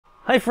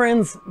Hi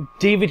friends,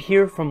 David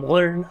here from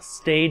Learn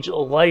Stage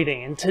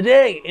Lighting, and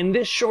today in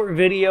this short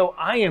video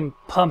I am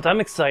pumped, I'm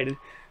excited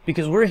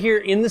because we're here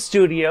in the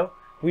studio.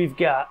 We've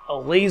got a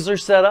laser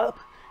set up,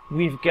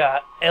 we've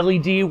got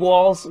LED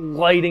walls,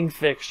 lighting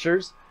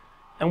fixtures,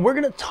 and we're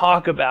going to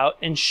talk about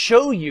and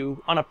show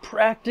you on a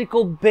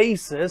practical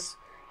basis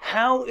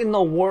how in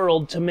the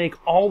world to make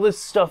all this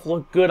stuff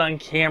look good on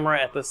camera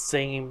at the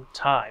same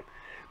time.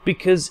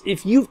 Because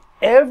if you've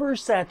ever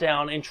sat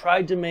down and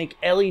tried to make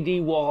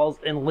LED walls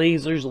and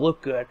lasers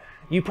look good,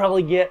 you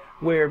probably get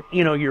where,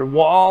 your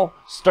wall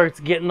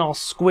starts getting all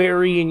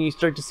squarey and you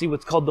start to see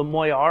what's called the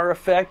Moiré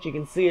Effect. You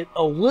can see it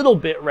a little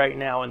bit right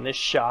now in this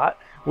shot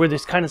where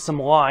there's kind of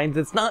some lines.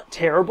 It's not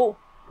terrible,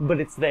 but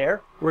it's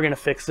there. We're going to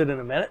fix it in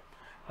a minute.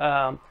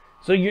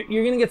 So you're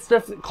going to get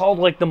stuff called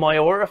like the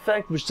Moiré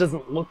Effect, which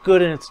doesn't look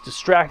good and it's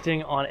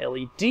distracting on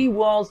LED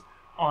walls.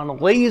 On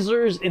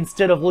lasers,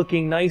 instead of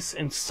looking nice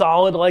and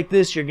solid like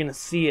this, you're going to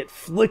see it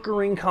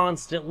flickering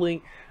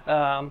constantly.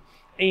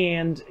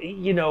 And,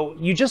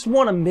 you just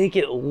want to make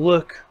it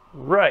look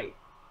right?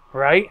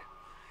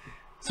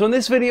 So in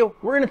this video,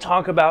 we're going to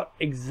talk about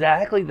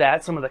exactly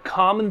that, some of the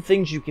common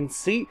things you can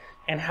see,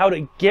 and how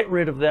to get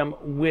rid of them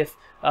with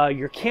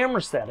your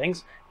camera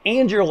settings,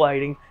 and your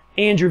lighting,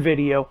 and your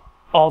video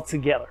all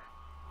together.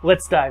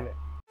 Let's dive in.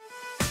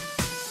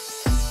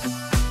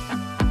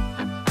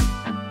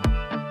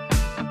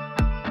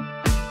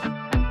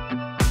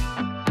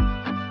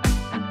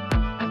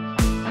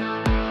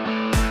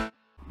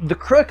 The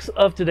crux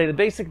of today, the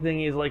basic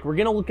thing is we're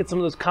going to look at some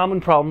of those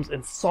common problems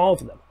and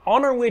solve them.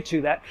 On our way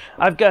to that,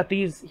 I've got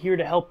these here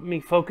to help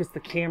me focus the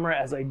camera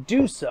as I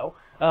do so.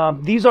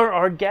 These are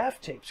our Gaff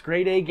tapes,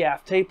 grade A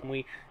Gaff tape, and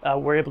we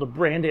were able to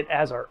brand it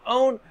as our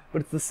own,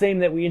 but it's the same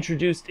that we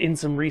introduced in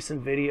some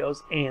recent videos,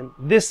 and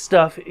this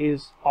stuff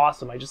is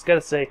awesome. I just got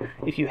to say,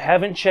 if you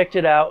haven't checked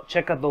it out,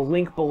 check out the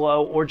link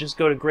below, or just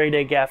go to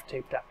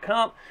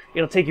gradeagaftape.com.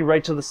 It'll take you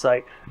right to the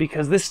site,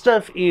 because this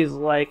stuff is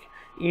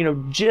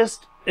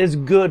just as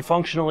good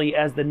functionally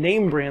as the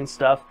name brand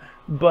stuff,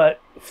 but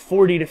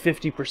 40 to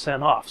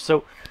 50% off.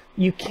 So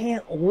you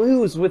can't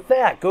lose with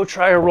that. Go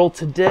try a roll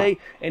today,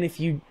 and if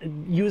you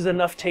use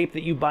enough tape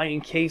that you buy in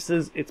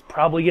cases, it's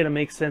probably going to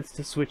make sense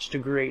to switch to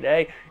grade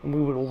A, and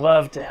we would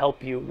love to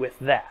help you with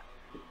that.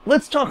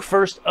 Let's talk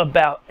first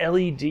about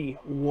LED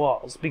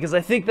walls, because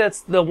I think that's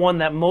the one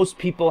that most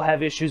people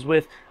have issues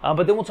with,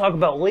 but then we'll talk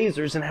about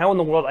lasers and how in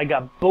the world I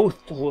got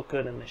both to look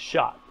good in this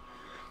shot.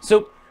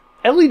 So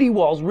LED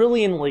walls,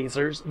 really, in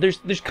lasers,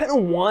 there's kind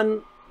of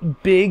one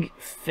big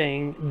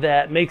thing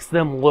that makes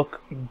them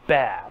look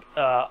bad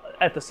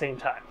at the same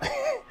time.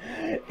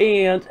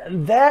 And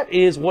that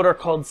is what are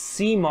called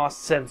CMOS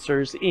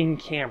sensors in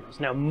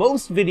cameras. Now,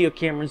 most video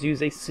cameras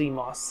use a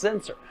CMOS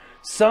sensor.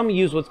 Some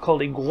use what's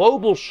called a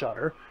global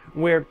shutter,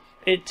 where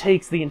it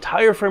takes the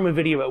entire frame of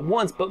video at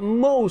once, but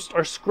most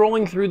are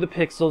scrolling through the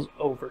pixels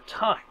over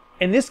time.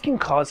 And this can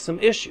cause some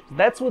issues.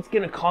 That's what's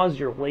going to cause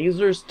your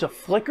lasers to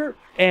flicker,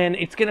 and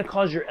it's going to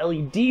cause your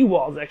LED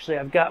walls. Actually,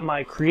 I've got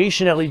my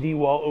Creation LED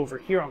wall over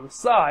here on the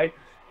side,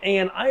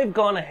 and I've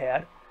gone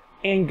ahead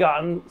and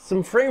gotten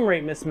some frame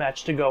rate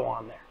mismatch to go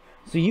on there.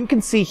 So you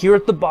can see here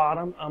at the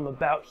bottom, I'm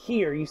about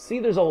here, you see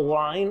there's a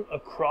line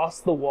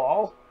across the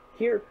wall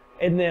here.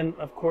 And then,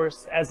 of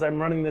course, as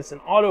I'm running this in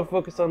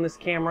autofocus on this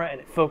camera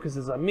and it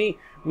focuses on me,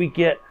 we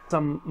get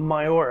some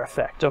Moiré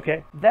Effect,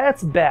 okay?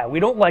 That's bad. We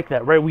don't like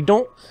that, right?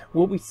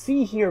 What we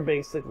see here,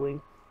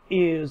 basically,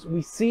 is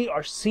we see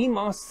our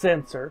CMOS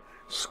sensor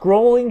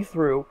scrolling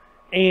through,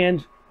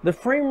 and the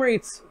frame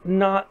rate's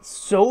not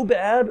so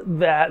bad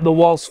that the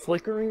wall's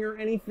flickering or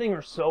anything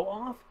or so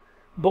off,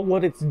 but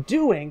what it's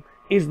doing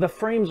is the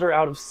frames are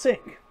out of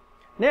sync.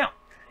 Now,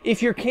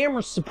 if your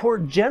cameras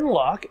support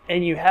Genlock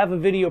and you have a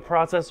video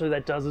processor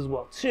that does as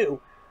well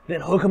too,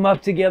 then hook them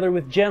up together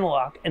with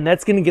Genlock, and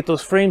that's going to get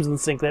those frames in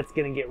sync. That's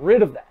going to get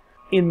rid of that.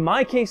 In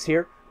my case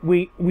here,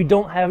 we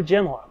don't have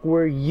Genlock.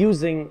 We're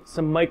using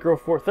some Micro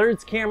Four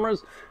Thirds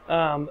cameras.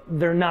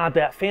 They're not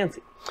that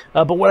fancy.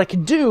 But what I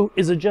could do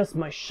is adjust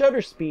my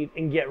shutter speed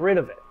and get rid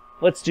of it.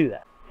 Let's do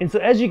that. And so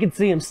as you can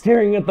see, I'm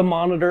staring at the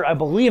monitor. I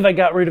believe I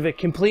got rid of it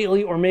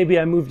completely, or maybe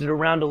I moved it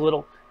around a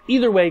little.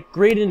 Either way,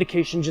 great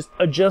indication, just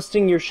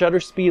adjusting your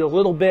shutter speed a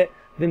little bit,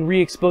 then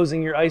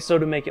re-exposing your ISO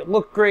to make it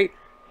look great,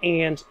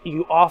 and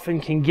you often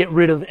can get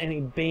rid of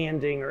any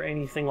banding or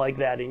anything like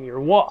that in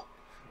your wall.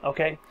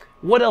 Okay,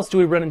 what else do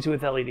we run into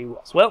with LED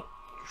walls? Well,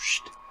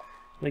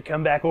 let me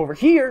come back over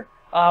here.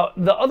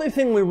 The other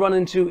thing we run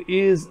into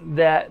is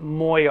that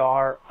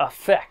Moiré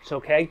Effect,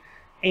 okay?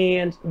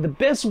 And the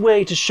best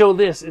way to show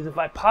this is if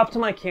I pop to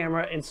my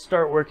camera and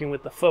start working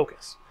with the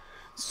focus.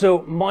 So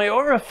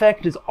Moiré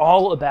Effect is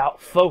all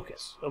about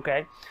focus,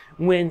 okay?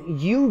 When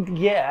you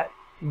get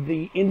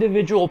the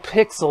individual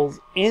pixels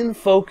in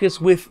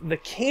focus with the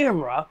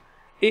camera,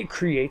 it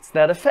creates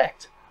that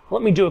effect.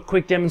 Let me do a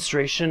quick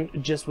demonstration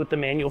just with the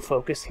manual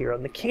focus here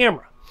on the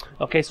camera.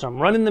 Okay, so I'm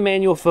running the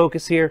manual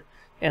focus here,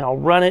 and I'll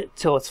run it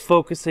till it's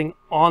focusing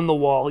on the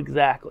wall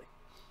exactly.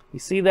 You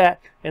see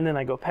that? And then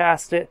I go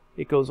past it,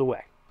 it goes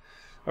away.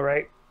 All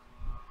right?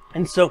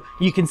 And so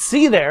you can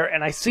see there,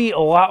 and I see a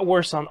lot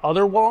worse on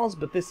other walls,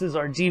 but this is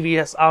our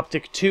DVS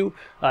Optic 2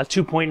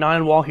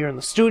 2.9 wall here in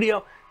the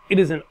studio. It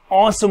is an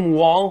awesome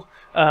wall,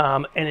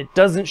 and it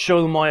doesn't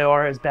show the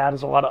Moiré as bad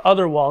as a lot of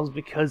other walls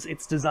because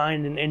it's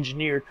designed and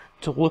engineered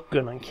to look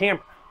good on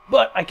camera.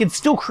 But I can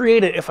still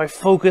create it if I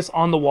focus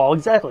on the wall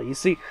exactly. You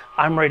see,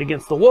 I'm right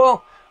against the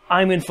wall.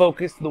 I'm in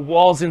focus, the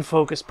wall's in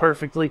focus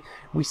perfectly.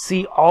 We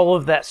see all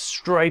of that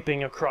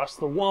striping across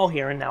the wall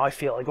here, and now I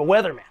feel like a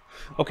weatherman.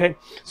 Okay,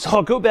 so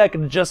I'll go back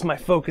and adjust my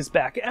focus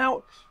back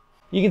out.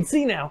 You can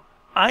see now,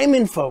 I'm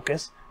in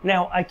focus.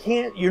 Now,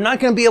 you're not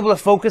going to be able to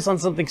focus on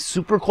something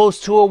super close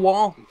to a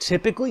wall,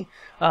 typically,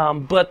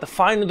 but the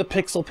finer the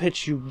pixel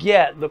pitch you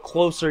get, the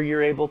closer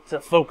you're able to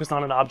focus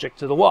on an object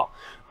to the wall.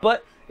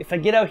 But if I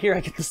get out here,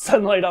 I get the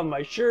sunlight on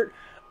my shirt,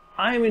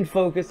 I'm in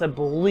focus, I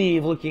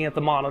believe, looking at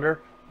the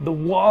monitor. The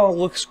wall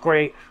looks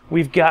great.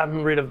 We've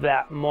gotten rid of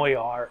that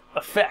Moiré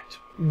effect.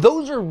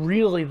 Those are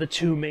really the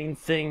two main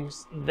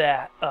things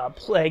that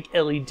plague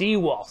LED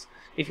walls.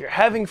 If you're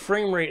having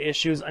frame rate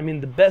issues, I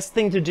mean, the best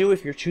thing to do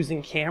if you're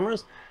choosing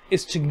cameras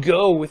is to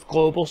go with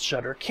global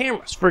shutter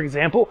cameras. For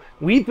example,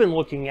 we've been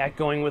looking at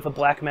going with a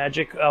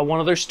Blackmagic, one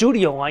of their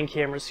studio line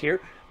cameras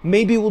here.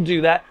 Maybe we'll do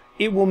that.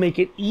 It will make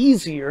it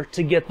easier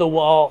to get the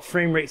wall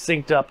frame rate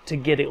synced up to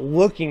get it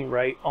looking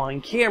right on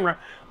camera.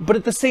 But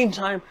at the same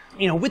time,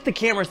 you know, with the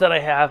cameras that I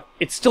have,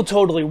 it still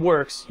totally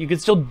works. You can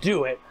still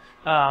do it.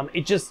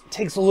 It just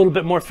takes a little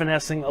bit more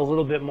finessing, a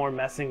little bit more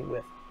messing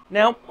with.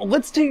 Now,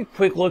 let's take a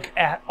quick look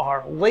at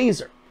our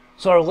laser.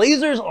 So our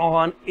laser's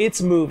on,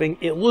 it's moving,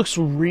 it looks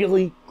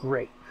really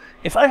great.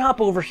 If I hop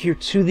over here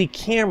to the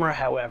camera,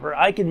 however,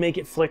 I can make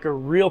it flicker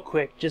real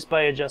quick just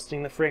by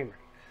adjusting the frame rate.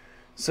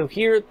 So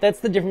here, that's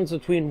the difference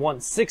between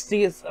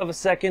 1/60th of a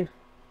second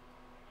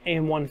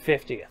and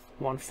 1/50th.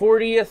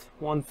 1/40th,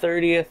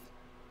 1/30th,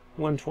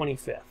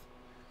 1/25th.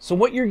 So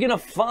what you're gonna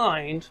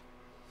find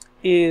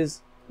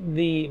is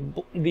the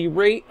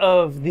rate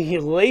of the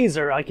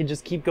laser, I can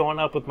just keep going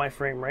up with my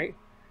frame rate,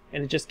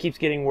 and it just keeps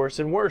getting worse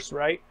and worse,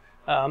 right?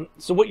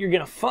 So what you're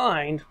gonna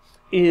find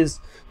is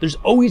there's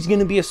always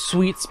gonna be a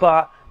sweet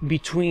spot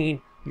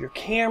between your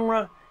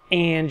camera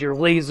and your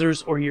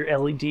lasers or your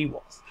LED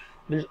walls.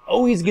 There's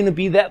always going to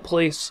be that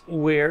place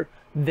where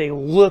they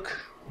look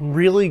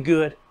really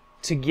good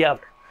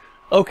together.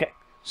 Okay,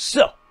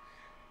 so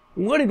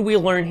what did we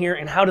learn here,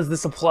 and how does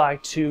this apply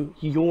to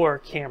your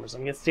cameras?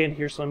 I'm going to stand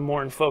here so I'm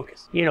more in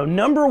focus. You know,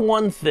 number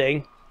one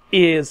thing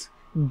is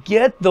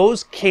get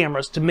those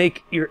cameras to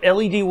make your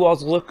LED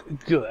walls look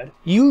good.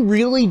 You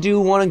really do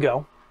want to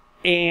go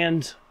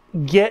and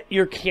get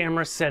your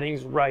camera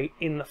settings right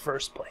in the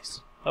first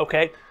place.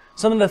 Okay,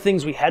 some of the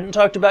things we hadn't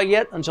talked about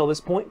yet until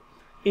this point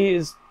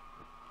is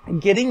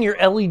getting your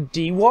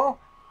LED wall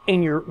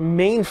and your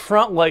main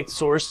front light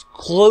source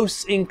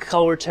close in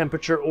color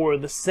temperature or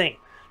the same.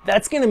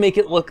 That's going to make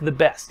it look the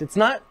best. It's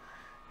not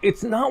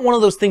one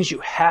of those things you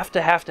have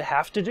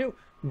to do,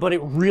 but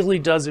it really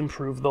does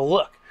improve the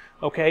look.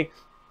 Okay,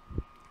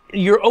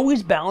 you're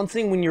always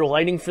balancing when you're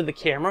lighting for the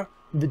camera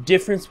the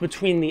difference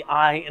between the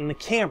eye and the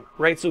camera,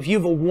 right? So if you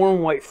have a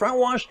warm white front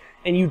wash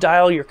and you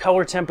dial your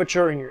color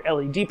temperature and your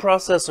LED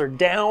processor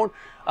down,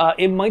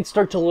 it might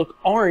start to look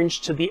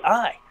orange to the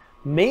eye.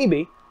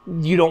 Maybe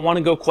you don't want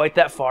to go quite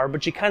that far,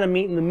 but you kind of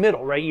meet in the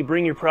middle, right? You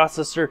bring your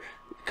processor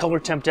color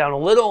temp down a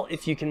little.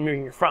 If you can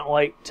bring your front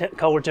light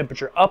color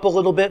temperature up a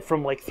little bit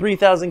from like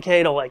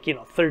 3000K to like,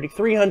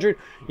 3300,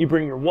 you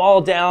bring your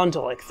wall down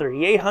to like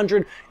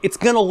 3800, it's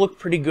going to look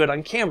pretty good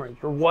on camera.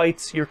 Your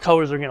whites, your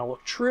colors are going to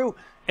look true,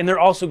 and they're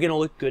also going to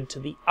look good to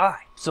the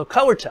eye. So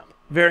color temp,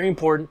 very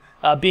important.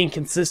 Being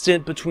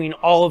consistent between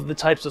all of the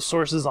types of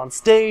sources on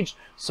stage.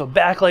 So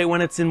backlight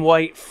when it's in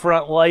white,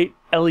 front light,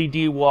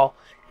 LED wall,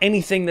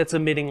 anything that's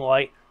emitting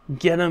light,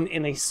 get them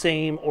in a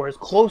same or as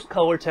close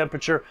color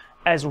temperature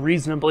as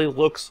reasonably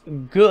looks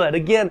good.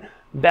 Again,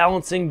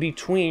 balancing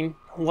between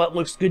what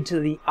looks good to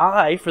the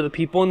eye for the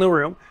people in the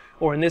room,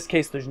 or in this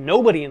case, there's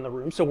nobody in the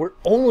room, so we're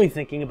only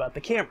thinking about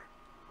the camera,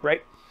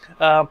 right?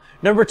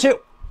 Number two,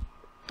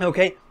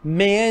 okay,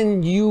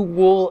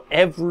 manual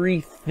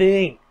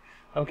everything.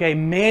 Okay,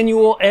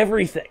 manual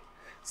everything.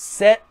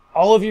 Set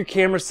all of your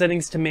camera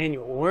settings to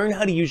manual. Learn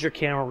how to use your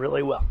camera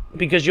really well,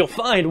 because you'll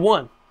find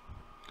one,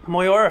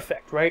 Moiré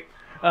Effect, right?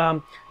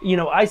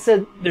 I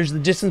said there's the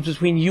distance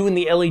between you and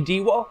the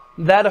LED wall.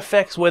 That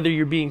affects whether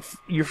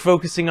you're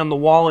focusing on the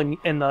wall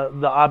and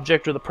the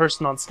object or the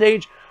person on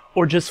stage,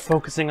 or just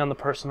focusing on the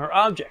person or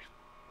object.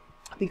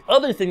 The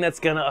other thing that's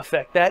going to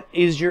affect that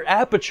is your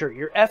aperture,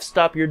 your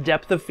f-stop, your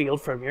depth of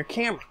field from your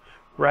camera,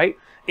 right?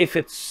 If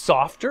it's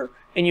softer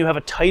and you have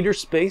a tighter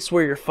space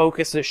where your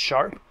focus is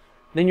sharp,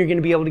 then you're going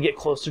to be able to get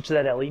closer to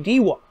that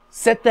LED wall.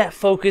 Set that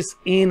focus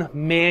in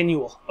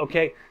manual,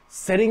 okay?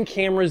 Setting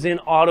cameras in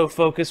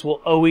autofocus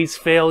will always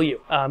fail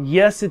you.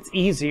 Yes, it's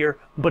easier,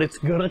 but it's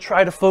gonna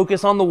try to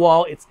focus on the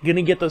wall. It's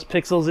gonna get those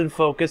pixels in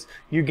focus.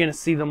 You're gonna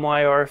see the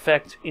Moiré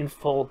effect in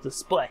full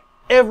display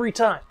every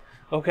time,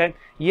 okay?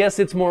 Yes,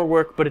 it's more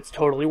work, but it's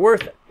totally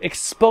worth it.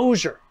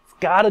 Exposure, it's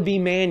gotta be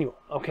manual,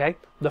 okay?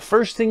 The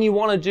first thing you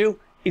wanna do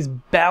is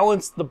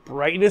balance the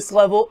brightness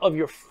level of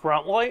your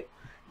front light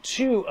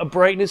to a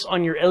brightness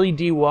on your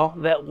LED wall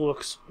that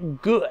looks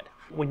good.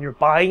 When you're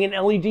buying an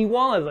LED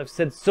wall, as I've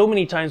said so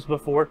many times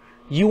before,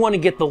 you want to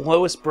get the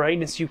lowest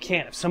brightness you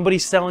can. If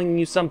somebody's selling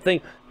you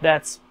something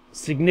that's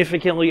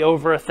significantly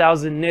over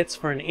 1,000 nits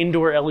for an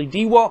indoor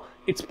LED wall,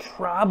 it's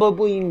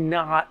probably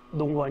not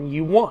the one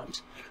you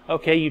want.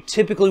 Okay, you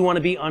typically want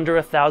to be under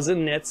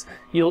 1,000 nits.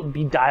 You'll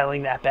be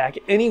dialing that back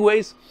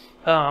anyways.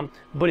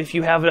 But if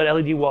you have an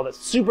LED wall that's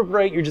super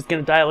bright, you're just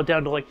going to dial it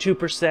down to like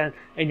 2%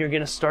 and you're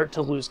going to start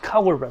to lose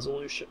color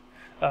resolution.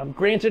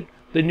 Granted,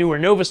 the newer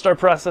Novastar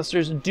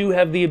processors do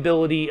have the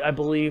ability, I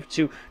believe,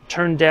 to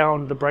turn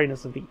down the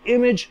brightness of the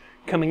image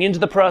coming into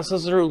the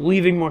processor,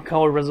 leaving more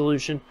color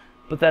resolution,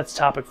 but that's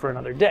topic for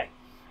another day.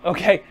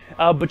 Okay,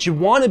 but you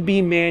want to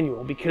be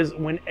manual, because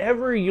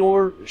whenever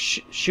you're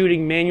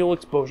shooting manual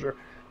exposure,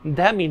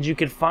 that means you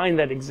can find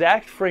that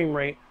exact frame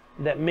rate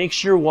that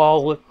makes your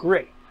wall look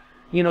great.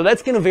 You know,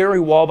 that's going to vary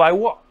wall by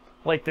wall.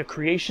 Like the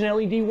Creation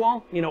LED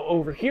wall, you know,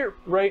 over here,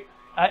 right?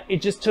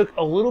 It just took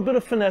a little bit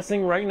of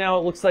finessing. Right now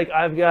it looks like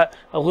I've got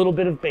a little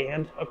bit of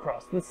band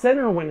across the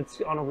center when it's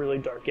on a really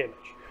dark image.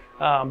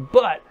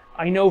 But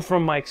I know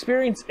from my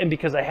experience, and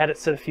because I had it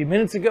set a few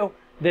minutes ago,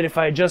 that if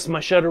I adjust my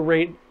shutter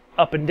rate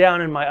up and down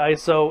and my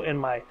ISO and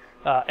my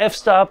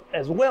f-stop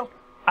as well,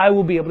 I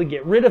will be able to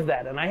get rid of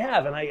that. And I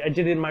have, and I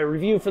did in my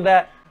review for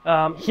that.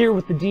 Here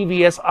with the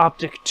DVS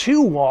Optic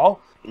 2 wall,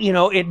 you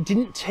know, it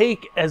didn't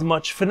take as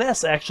much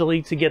finesse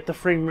actually to get the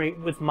frame rate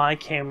with my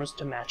cameras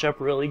to match up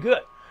really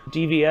good.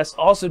 DVS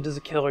also does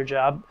a killer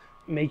job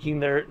making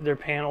their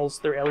panels,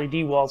 their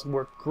LED walls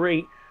work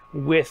great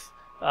with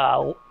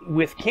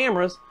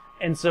cameras,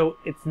 and so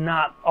it's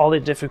not all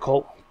that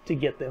difficult to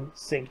get them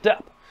synced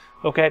up.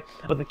 Okay,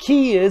 but the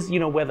key is, you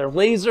know, whether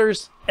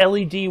lasers,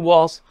 LED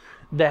walls,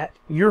 that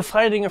you're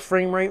finding a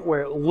frame rate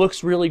where it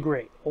looks really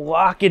great.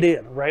 Lock it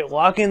in, right?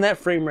 Lock in that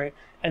frame rate,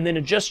 and then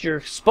adjust your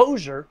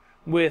exposure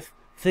with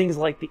things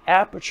like the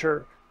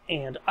aperture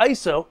and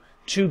ISO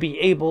to be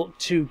able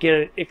to get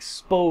it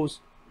exposed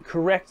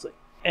correctly.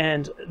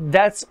 And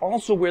that's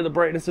also where the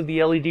brightness of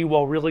the LED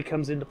wall really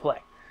comes into play.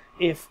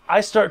 If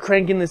I start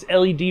cranking this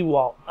LED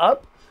wall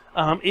up,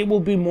 it will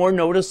be more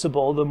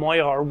noticeable, the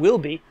Moiré will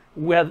be,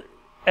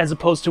 as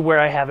opposed to where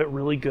I have it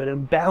really good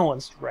and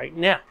balanced right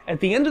now.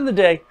 At the end of the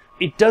day,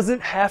 it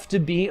doesn't have to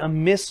be a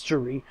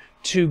mystery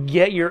to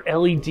get your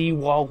LED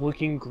wall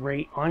looking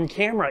great on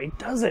camera. It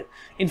doesn't.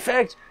 In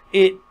fact,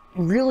 it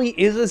really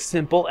is as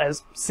simple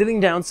as sitting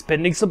down,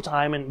 spending some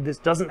time, and this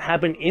doesn't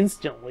happen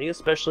instantly,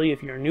 especially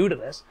if you're new to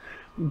this,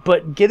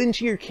 but get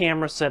into your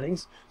camera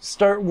settings,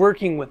 start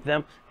working with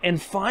them,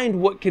 and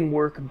find what can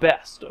work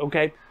best,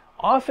 okay?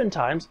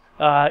 Oftentimes,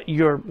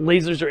 your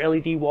lasers or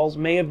LED walls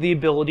may have the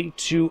ability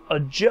to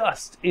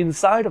adjust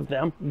inside of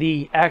them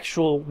the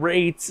actual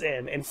rates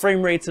and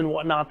frame rates and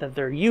whatnot that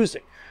they're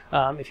using.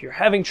 If you're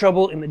having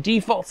trouble in the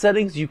default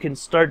settings, you can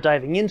start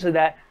diving into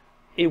that.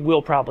 It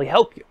will probably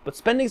help you. But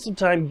spending some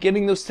time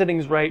getting those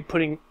settings right,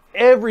 putting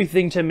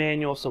everything to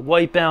manual, so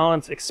white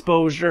balance,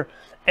 exposure,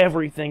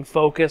 everything,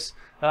 focus,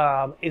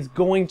 is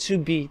going to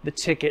be the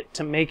ticket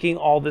to making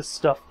all this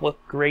stuff look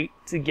great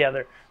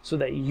together so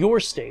that your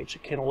stage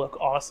can look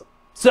awesome.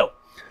 So,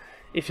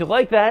 if you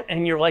like that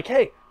and you're like,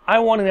 hey, I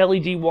want an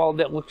LED wall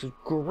that looks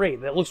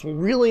great, that looks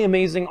really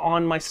amazing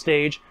on my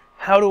stage,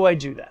 how do I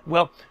do that?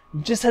 Well,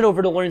 just head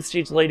over to Learn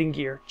Stage Lighting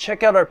Gear,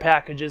 check out our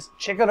packages,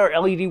 check out our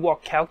LED wall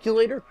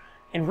calculator,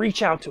 and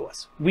reach out to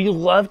us. We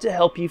love to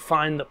help you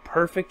find the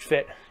perfect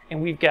fit,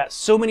 and we've got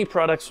so many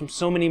products from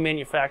so many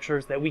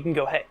manufacturers that we can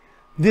go, hey,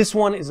 this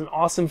one is an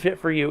awesome fit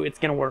for you, it's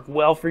going to work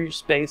well for your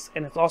space,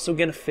 and it's also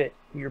going to fit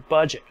your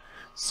budget.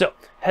 So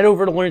head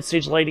over to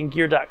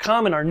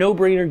LearnStageLightingGear.com, and our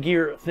no-brainer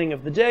gear thing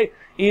of the day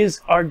is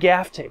our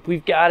Gaff tape.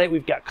 We've got it,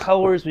 we've got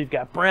colors, we've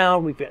got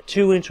brown, we've got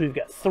 2-inch, we've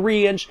got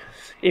 3-inch.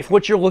 If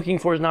what you're looking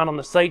for is not on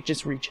the site,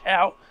 just reach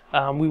out.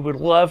 We would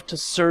love to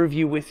serve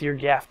you with your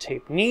Gaff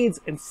tape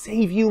needs and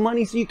save you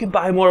money so you can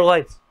buy more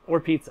lights or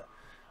pizza.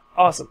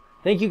 Awesome.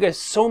 Thank you guys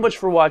so much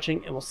for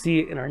watching, and we'll see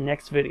you in our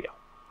next video.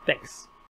 Thanks.